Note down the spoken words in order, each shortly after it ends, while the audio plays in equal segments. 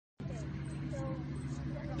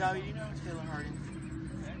Galion, you know it's Taylor Harding.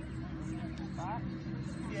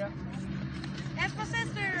 Yeah. That's my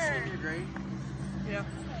sister. You're great. Yeah.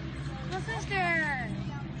 My sister.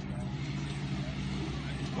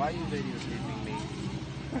 Why are you videotaping me?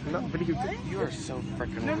 I'm not videotaping. You are so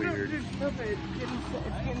freaking No, weird. dude, stop it. It's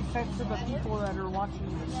getting sent to the people that are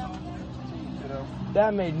watching this. You know?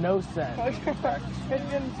 That made no sense. It's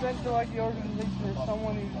getting sent to like the organization or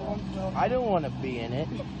someone who wants to know. I don't want to be in it.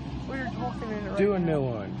 We were talking in it right Do a now. new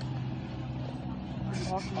one.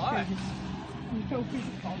 Hi. You know, we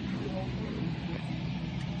can talk to you.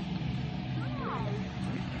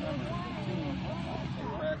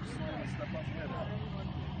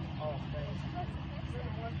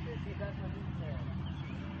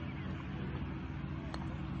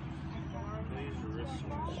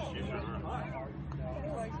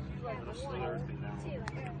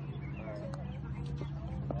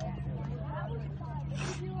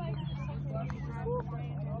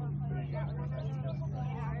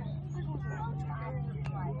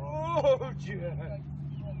 Oh, Jack.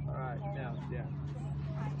 All right, now, yeah.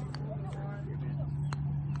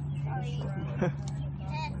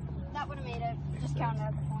 That would have made it. Just count it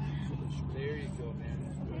as a point. There you go, man.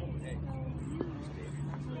 Hey.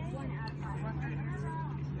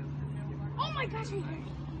 Oh my gosh,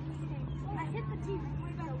 I hit the TV.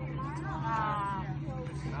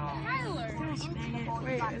 Tyler. Gosh, dang it.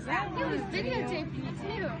 Wait, is that He was videotaping me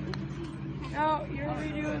too. No, you're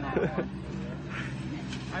redoing that one.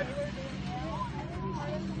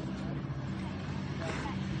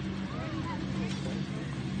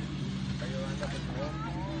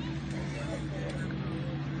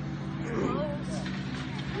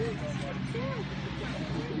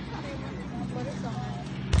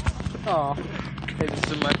 Oh, hey, this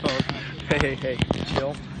is my phone. Hey,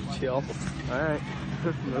 chill. All right,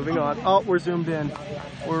 moving on. Oh, we're zoomed in.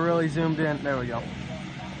 We're really zoomed in. There we go.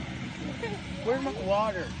 Where's my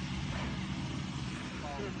water?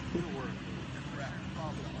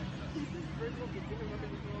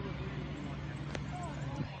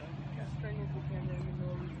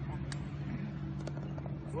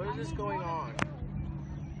 What is this going on?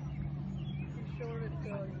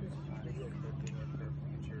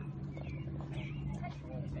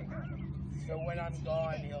 So when I'm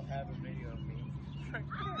gone, he'll have a video of me.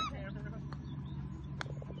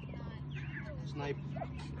 Snipe.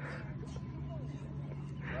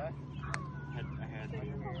 What? I had my...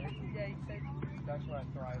 Yeah, you said that's what I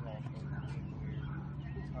thrive off of.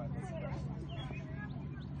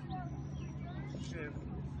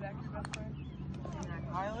 Zach's best friend?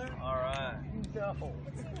 Tyler? All right. No.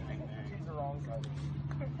 He's the wrong side.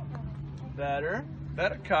 Better,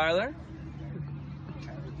 Kyler.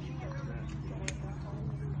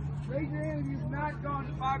 Raise your hand if you've not gone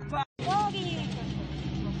to 5 o'clock. Doggy.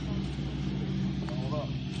 Hold up.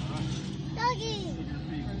 Doggy.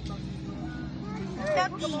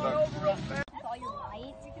 Come on over real fast. That's all your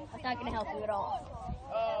light. That's not gonna help you at all.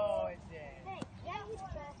 Oh, it did.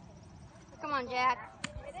 Come on, Jack.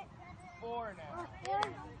 4 now.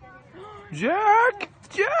 Jack!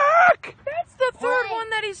 That's the third one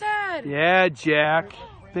that he's had. Yeah, Jack.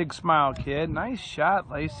 Big smile, kid. Nice shot,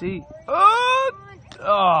 Lacey. Oh!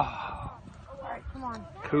 Alright, come on.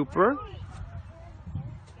 Cooper.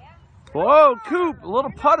 Whoa, Coop. A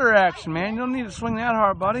little putter action, man. You don't need to swing that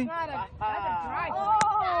hard, buddy.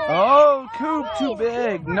 Oh, Coop, too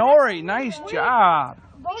big. Nori, nice job.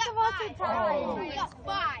 Both of us are tied. We got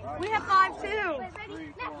 5. We have 5 too.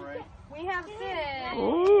 We have 6.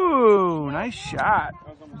 Ooh, nice shot.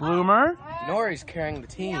 Bloomer. Nori's carrying the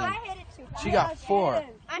team. I hit it too. She got 4.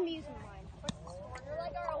 I'm using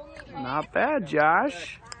mine. Not bad,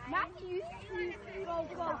 Josh. Matthew, go.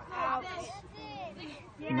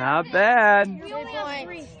 Not bad. You only have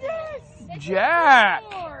 3. Jack.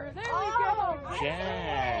 There we go.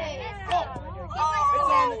 Jack. It's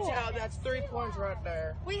on the child. That's 3 points right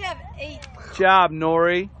there. We have 8. Job,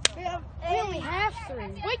 Nori. We only have 3.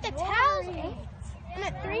 Wait, the towel's 8. I'm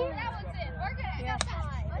at 3? Yeah.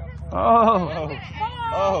 Oh.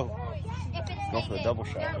 Oh. Go for the double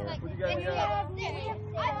shot there. Okay,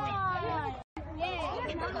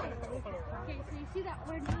 so you see that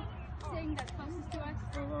word saying that's closest to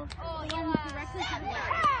us? Oh, yeah. Directly to the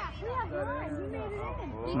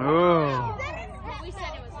Oh. We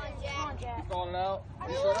said it was on Jack. You called it out?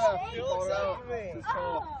 You should have. You called it out. It's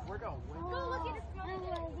called. We're going to win. Go look at his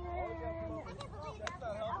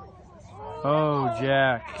Oh,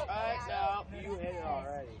 Jack. Alright, so you hit it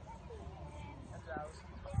already.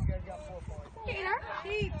 You guys got 4 points.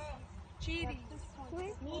 Cheaties.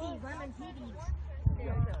 Meaties, lemon peaties.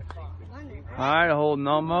 All right, holding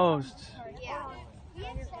almost. Yeah.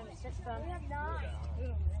 fun.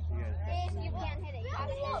 If you can hit it, you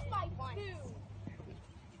gotta hit it once.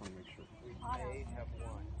 They have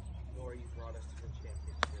won. Nor you brought us to the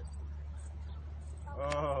championship.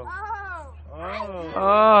 Oh. Oh.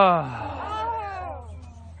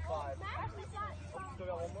 Five. Still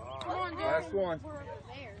got one more? Come on, dude. Last one.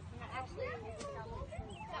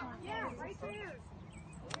 Yeah, right there.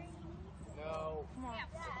 No. Come on.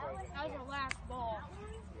 That was our last ball.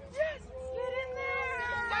 Yes! Get in there!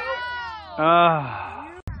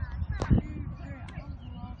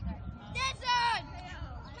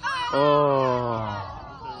 Oh.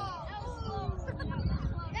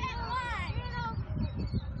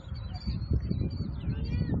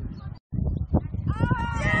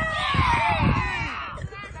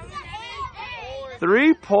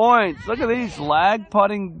 3 points. Look at these lag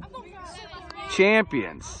putting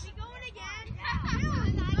champions.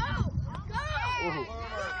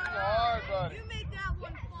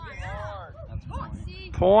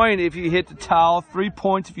 Point if you hit the towel. 3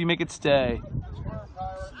 points if you make it stay.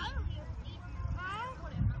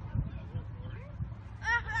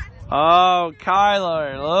 Oh,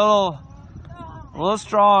 Kyler, a little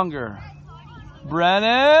stronger.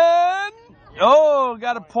 Brennan. Oh,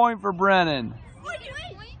 got a point for Brennan.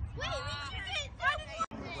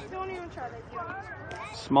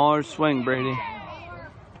 Smaller swing, Brady.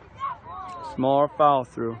 Smaller foul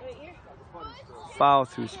through. Foul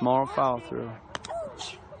through, smaller foul through.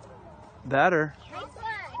 Better.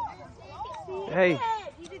 Hey.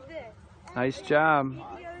 Nice job.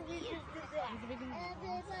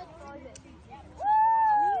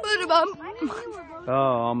 Oh,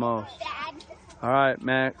 almost. All right,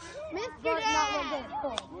 Max.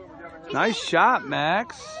 Nice shot,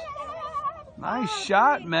 Max. Nice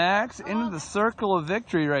shot, Max. Into the circle of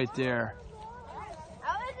victory right there.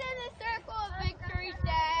 I was in the circle of victory,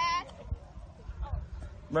 Dad.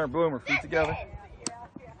 Remember, Bloomer, feet together.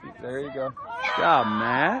 There you go. Good job,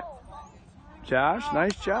 Matt. Josh,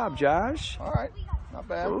 nice job, Josh. All right, not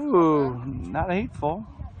bad. Ooh, not hateful.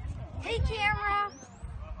 Hey, camera.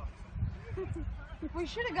 We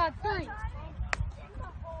should have got 3.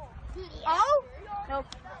 Oh? Nope.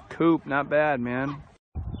 Coop, not bad, man.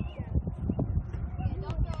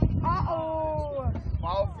 Uh-oh.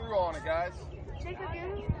 Follow through on it, guys. Jacob,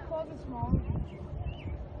 you call the small.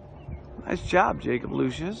 Nice job, Jacob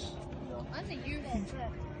Lucius.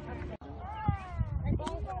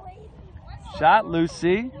 Shot,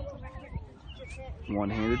 Lucy.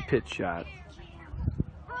 One-handed pitch shot.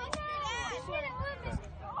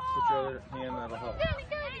 Put your other hand, that'll help.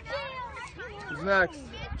 Who's next?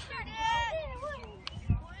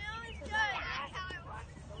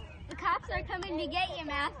 The cops are coming to get you,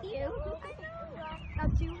 Matthew.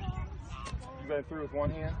 You got through with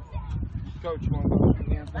one hand? Coach, you want to go with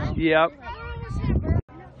 2 hands now? Yep.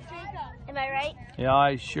 Am I right? Yeah,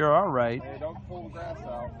 I sure are right. Hey, don't pull the grass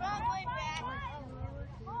out.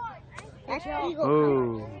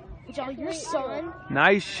 Ooh. Your son.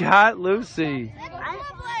 Nice shot, Lucy.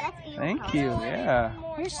 Thank you, yeah.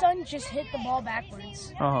 Your son just hit the ball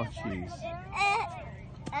backwards. Oh, jeez.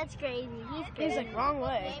 That's crazy. He's like, wrong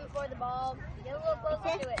way. Aim for the ball. Get a little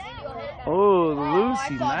closer to it. Maybe you'll hit it. Oh,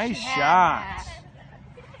 Lucy, I thought nice she had shot. that.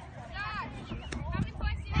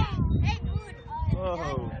 Whoa.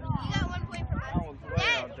 You got 1 point for That one's way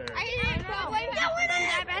out there. I hit it equivalent from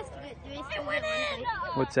that basket. Do we still get 1 point?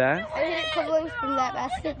 What's that? I hit it equivalent from that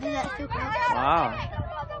basket. Do that still count? Wow.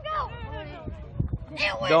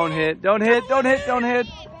 Go. Don't hit, don't hit, don't hit, don't hit.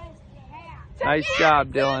 Nice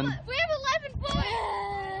job, Dylan. We have 11 points.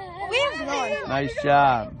 We have none. Nice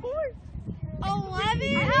job. 11? How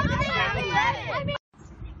do they have 11?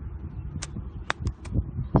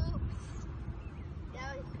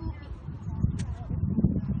 That was poopy.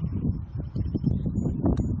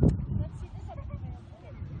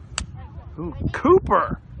 Ooh, Cooper.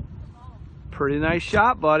 Pretty nice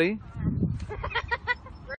shot, buddy.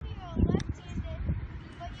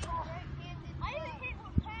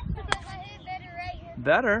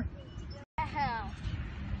 Better.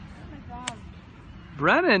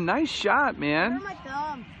 Brennan, nice shot, man. my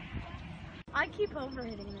thumb? I keep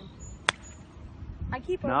overhitting him.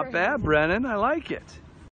 Not bad, Brennan. I like it.